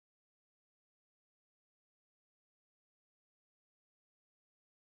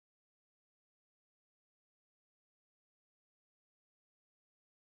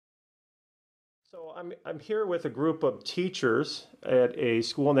So I'm here with a group of teachers at a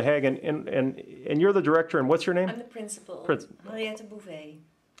school in The Hague, and you're the director, and what's your name? I'm the principal, Mariette Bouvet.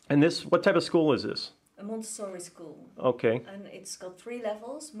 And what type of school is this? A Montessori school. Okay. And it's got 3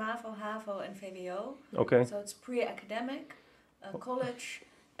 levels, MAVO, HAVO and VWO. Okay. So it's pre-academic, college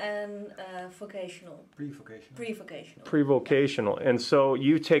and vocational. Pre-vocational. Pre-vocational. Pre-vocational. And so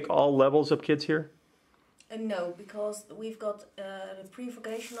you take all levels of kids here? No, because we've got the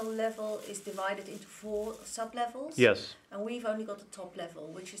pre-vocational level is divided into 4 sub-levels. Yes. And we've only got the top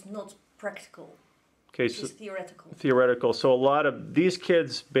level, which is not practical. Okay, Which so is theoretical. Theoretical. So a lot of these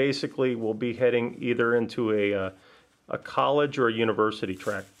kids basically will be heading either into a college or a university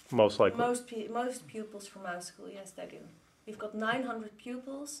track, most likely. Most pupils from our school, yes, they do. We've got 900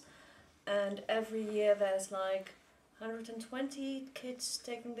 pupils, and every year there's like 120 kids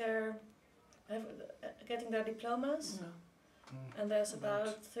getting their diplomas, and there's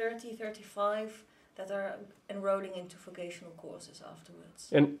about 30, 35 that are enrolling into vocational courses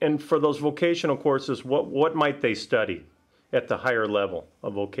afterwards. And for those vocational courses, what might they study at the higher level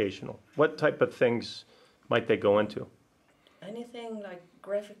of vocational? What type of things might they go into? Anything like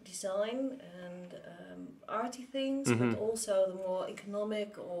graphic design and arty things, but also the more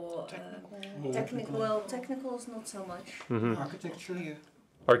economic or technical. Well, technical is not so much. Architecture, yeah.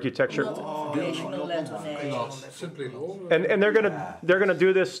 Architecture. Not a vocational level, no. Simply law. And they're gonna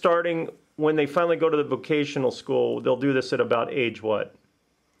do this starting when they finally go to the vocational school. They'll do this at about age what?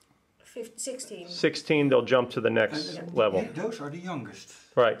 16. 16. They'll jump to the next level. Those are the youngest.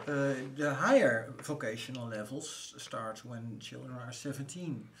 Right. The higher vocational levels start when children are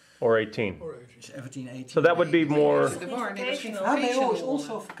 17. Or 18. 17, 18. So that would be more. Vocational. HBO is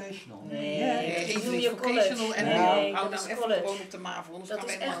also vocational. Nee, even junior vocational college. en Nee, hou dat nou is even college. gewoon op de MAVO, anders Dat gaan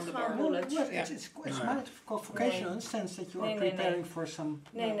is we helemaal echt aan de gewoon bar. college. It's not vocational in the sense that you are Nee. preparing for some...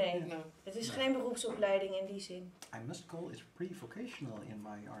 Nee. Nou, Het is geen beroepsopleiding in die zin. I must call it pre-vocational in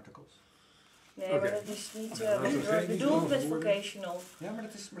my articles. Nee, maar dat is niet bedoeld met vocational. Ja,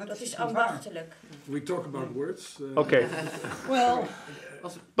 maar Dat is ambachtelijk. we talk about words. Okay. Well,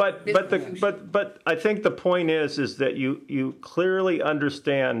 But I think the point is that you clearly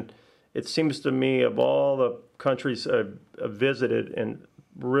understand. It seems to me of all the countries I've visited, and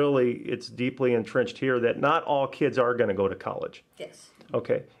really it's deeply entrenched here that not all kids are going to go to college. Yes.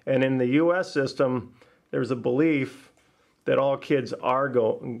 Okay. And in the U.S. system, there's a belief that all kids are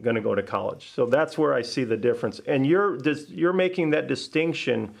going to go to college. So that's where I see the difference. And you're making that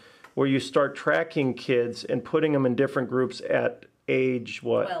distinction where you start tracking kids and putting them in different groups at age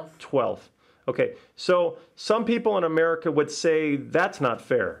what? 12. 12. Okay. So some people in America would say that's not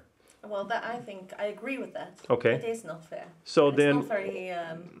fair. Well, I think I agree with that. Okay. It is not fair. So it's then, not very.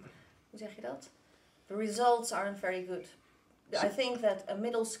 Hoe zeg je dat? The results aren't very good. I think that a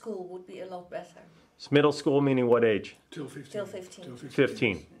middle school would be a lot better. middle school meaning what age? Till 15. Till 15.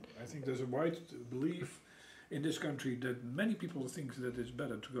 15. I think there's a wide belief in this country that many people think that it's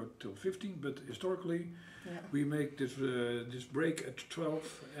better to go till 15, but historically we make this break at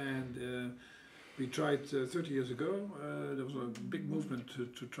 12, and we tried 30 years ago. There was a big movement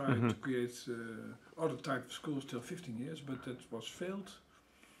to try to create other type of schools till 15 years, but that was failed,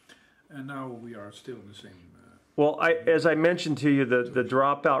 and now we are still in the same. Well, as I mentioned to you, the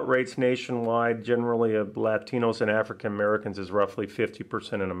dropout rates nationwide, generally of Latinos and African Americans, is roughly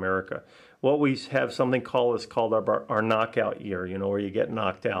 50% in America. What we have something called our knockout year, where you get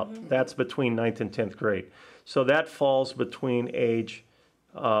knocked out. Mm-hmm. That's between 9th and 10th grade. So that falls between age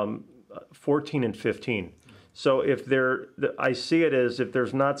 14 and 15. So I see it as if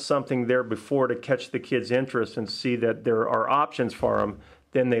there's not something there before to catch the kids' interest and see that there are options for them,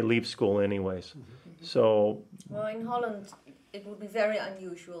 then they leave school anyways. So. Well, in Holland, it would be very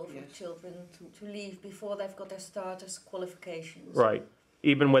unusual for children to leave before they've got their starters qualifications. Right,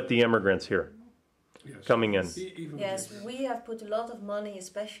 even with the immigrants here coming in. Yes, we have put a lot of money,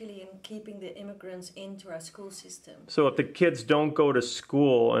 especially in keeping the immigrants into our school system. So if the kids don't go to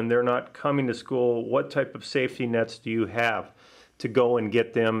school and they're not coming to school, what type of safety nets do you have to go and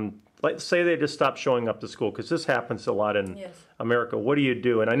get them? Like, say they just stop showing up to school, because this happens a lot in America. What do you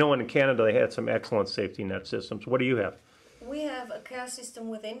do? And I know in Canada they had some excellent safety net systems. What do you have? We have a care system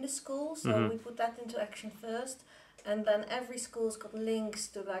within the school, so we put that into action first. And then every school's got links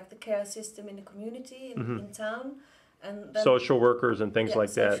to like the care system in the community, in town. And then social workers and things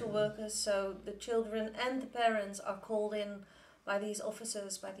like that. Social workers, so the children and the parents are called in by these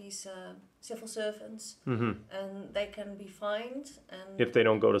officers, by these civil servants, and they can be fined. And if they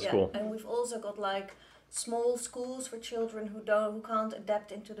don't go to school. And we've also got like small schools for children who can't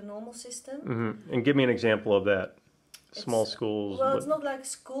adapt into the normal system. And give me an example of that. small schools? Well, it's not like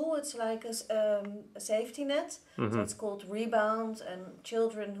school, it's like a safety net. So it's called Rebound, and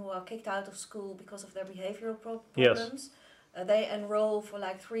children who are kicked out of school because of their behavioral problems, they enroll for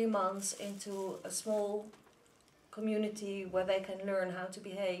like 3 months into a small community where they can learn how to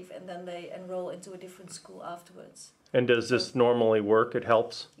behave, and then they enroll into a different school afterwards. And does this normally work? It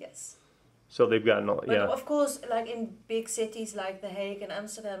helps? Yes. So they've gotten, But of course, like in big cities like The Hague and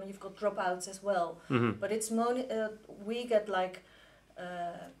Amsterdam, you've got dropouts as well. But it's we get like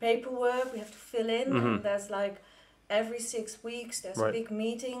paperwork we have to fill in, and there's like every 6 weeks there's a big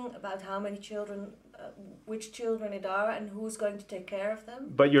meeting about how many children, which children it are, and who's going to take care of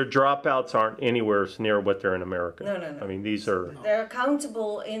them. But your dropouts aren't anywhere near what they're in America. No. I mean, these are... They're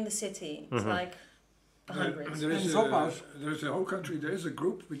accountable in the city. It's like hundreds. There's a whole country, there is a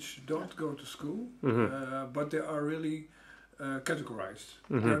group which don't go to school, but they are really categorized.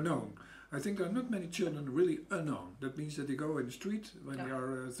 They're known. I think there are not many children really unknown. That means that they go in the street, when they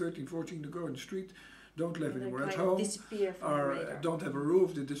are 13, 14, they go in the street, don't live anywhere at home, or don't have a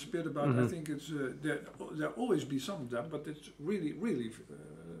roof, they disappeared about. I think it's there'll always be some of them, but it's really, really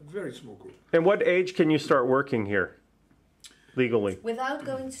very small group. And what age can you start working here, legally? Without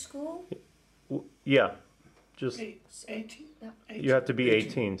going to school? Yeah, just 18? you have to be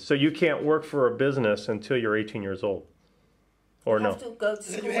 18. So you can't work for a business until you're 18 years old, or You no? have to go to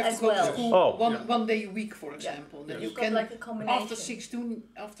school You have as to go well. to school one day a week, for example. Then you You've got can, like a combination.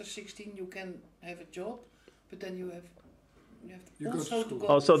 after 16 you can have a job, but then you have You go to also to school. go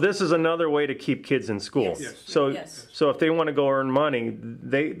Oh, so this is another way to keep kids in school. Yes. Yes. So if they want to go earn money,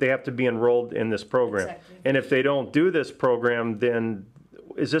 they have to be enrolled in this program. Exactly. And if they don't do this program, then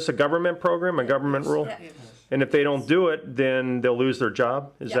is this a government program, a government rule? Yeah. Yes. And if they don't do it, then they'll lose their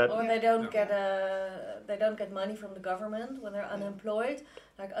job? Is that? Or they don't get money from the government when they're unemployed.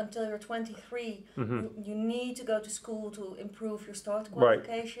 Like until you're 23, you need to go to school to improve your start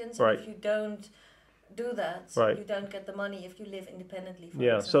qualifications. Right. And if you don't do that, Right. you don't get the money if you live independently. For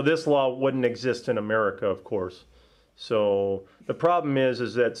Yeah, so example. this law wouldn't exist in America, of course. So the problem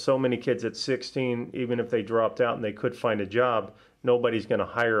is that so many kids at 16, even if they dropped out and they could find a job, nobody's going to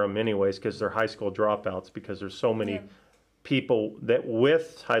hire them anyways because they're high school dropouts, because there's so many people that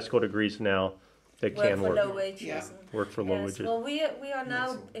with high school degrees now that work can for work. low wages. Yeah. And, Work for low wages. Well, we are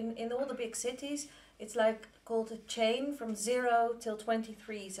now in all the big cities. It's like called a chain from 0 till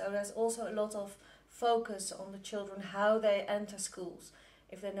 23. So there's also a lot of focus on the children, how they enter schools,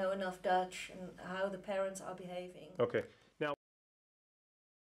 if they know enough Dutch, and how the parents are behaving. Okay.